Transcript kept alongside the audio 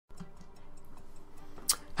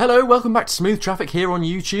Hello, welcome back to Smooth Traffic here on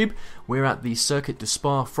YouTube. We're at the Circuit de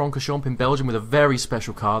Spa-Francorchamps in Belgium with a very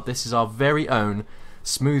special car. This is our very own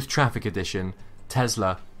Smooth Traffic edition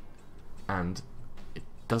Tesla, and it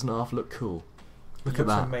doesn't half look cool. Look at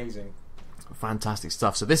that. Looks amazing. Fantastic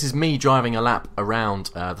stuff. So this is me driving a lap around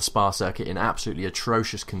the Spa circuit in absolutely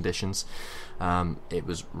atrocious conditions. It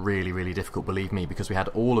was really, really difficult, believe me, because we had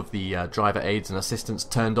all of the driver aids and assistants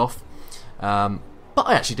turned off. But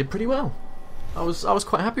I actually did pretty well. I was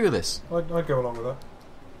quite happy with this. I'd go along with that.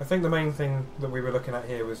 I think the main thing that we were looking at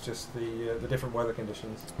here was just the different weather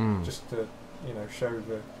conditions, just to show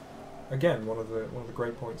one of the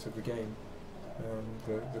great points of the game,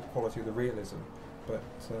 the quality of the realism. But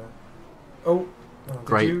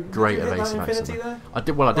great did you evasive accident there. I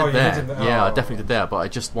did there. Yeah, I definitely okay. did there. But I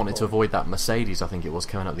just wanted to avoid that Mercedes. I think it was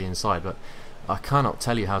coming up the inside, but I cannot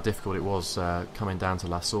tell you how difficult it was coming down to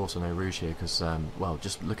La Source and Eau Rouge here, because well,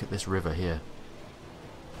 just look at this river here.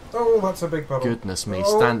 Oh, that's a big puddle. Goodness me,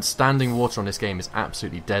 standing water on this game is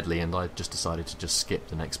absolutely deadly, and I just decided to just skip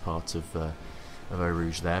the next part of Eau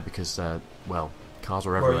Rouge there because, well, cars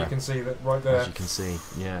are everywhere. Well, you can see that right there. As you can see,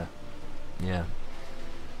 yeah. The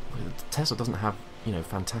Tesla doesn't have,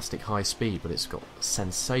 fantastic high speed, but it's got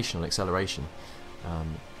sensational acceleration.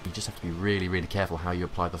 You just have to be really, really careful how you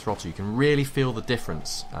apply the throttle. You can really feel the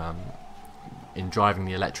difference in driving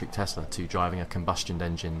the electric Tesla to driving a combustion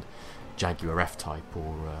engine Jaguar F-Type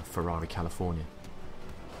or Ferrari California.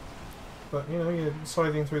 But you're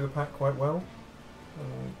sliding through the pack quite well.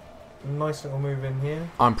 Nice little move in here.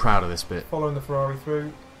 I'm proud of this bit. Following the Ferrari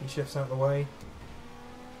through, he shifts out the way.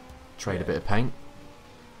 Trade a bit of paint.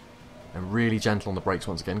 And really gentle on the brakes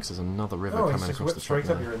once again, because there's another river coming across the track.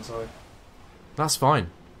 Straight up your inside. That's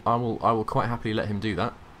fine. I will quite happily let him do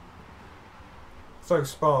that. So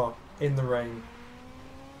Spa in the rain.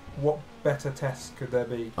 What better test could there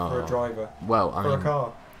be for a driver? Well, I mean, a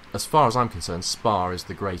car. As far as I'm concerned, Spa is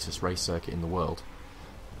the greatest race circuit in the world,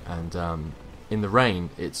 and in the rain,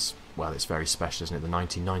 it's very special, isn't it? The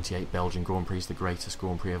 1998 Belgian Grand Prix is the greatest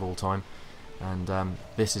Grand Prix of all time, and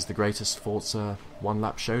this is the greatest Forza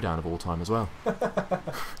one-lap showdown of all time as well.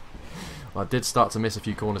 I did start to miss a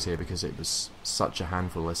few corners here because it was such a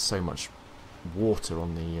handful. There's so much water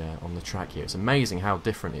on the track here. It's amazing how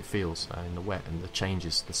different it feels in the wet and the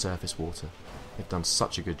changes, the surface water. They've done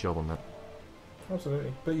such a good job on that.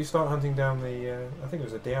 Absolutely. But you start hunting down the I think it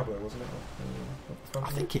was a Diablo, wasn't it?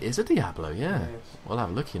 I think it is a Diablo, yeah. Yes. We'll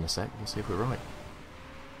have a look in a sec. We'll see if we're right.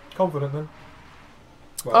 Confident then?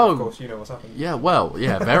 Well, of course you know what's happened. Yeah, well,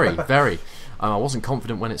 yeah, very, very. I wasn't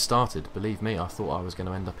confident when it started. Believe me, I thought I was going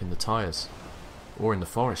to end up in the tyres or in the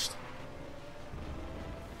forest.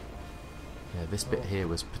 Yeah, this bit here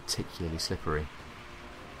was particularly slippery,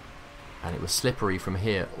 and it was slippery from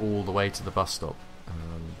here all the way to the bus stop.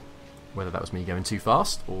 Whether that was me going too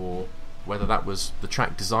fast or whether that was the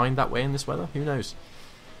track designed that way in this weather, who knows.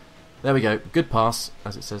 There we go, good pass,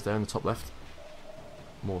 as it says there in the top left.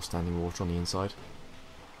 More standing water on the inside.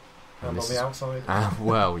 And on the outside.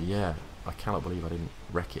 Well, yeah, I cannot believe I didn't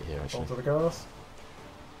wreck it here actually. Onto the grass.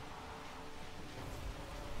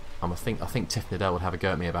 I think Tiff Nadell would have a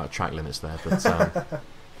go at me about track limits there, but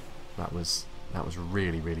that was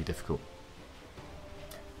really, really difficult.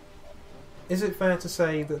 Is it fair to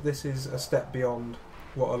say that this is a step beyond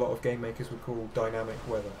what a lot of game makers would call dynamic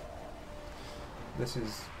weather? This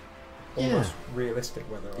is almost realistic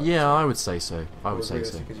weather. I would say so. I would say so.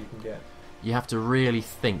 As realistic as you can get. You have to really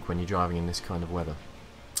think when you're driving in this kind of weather.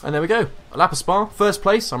 And there we go. A lap of Spa, first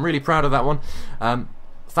place. I'm really proud of that one.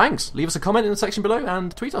 Thanks. Leave us a comment in the section below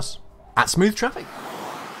and tweet us @SmoothTraffic.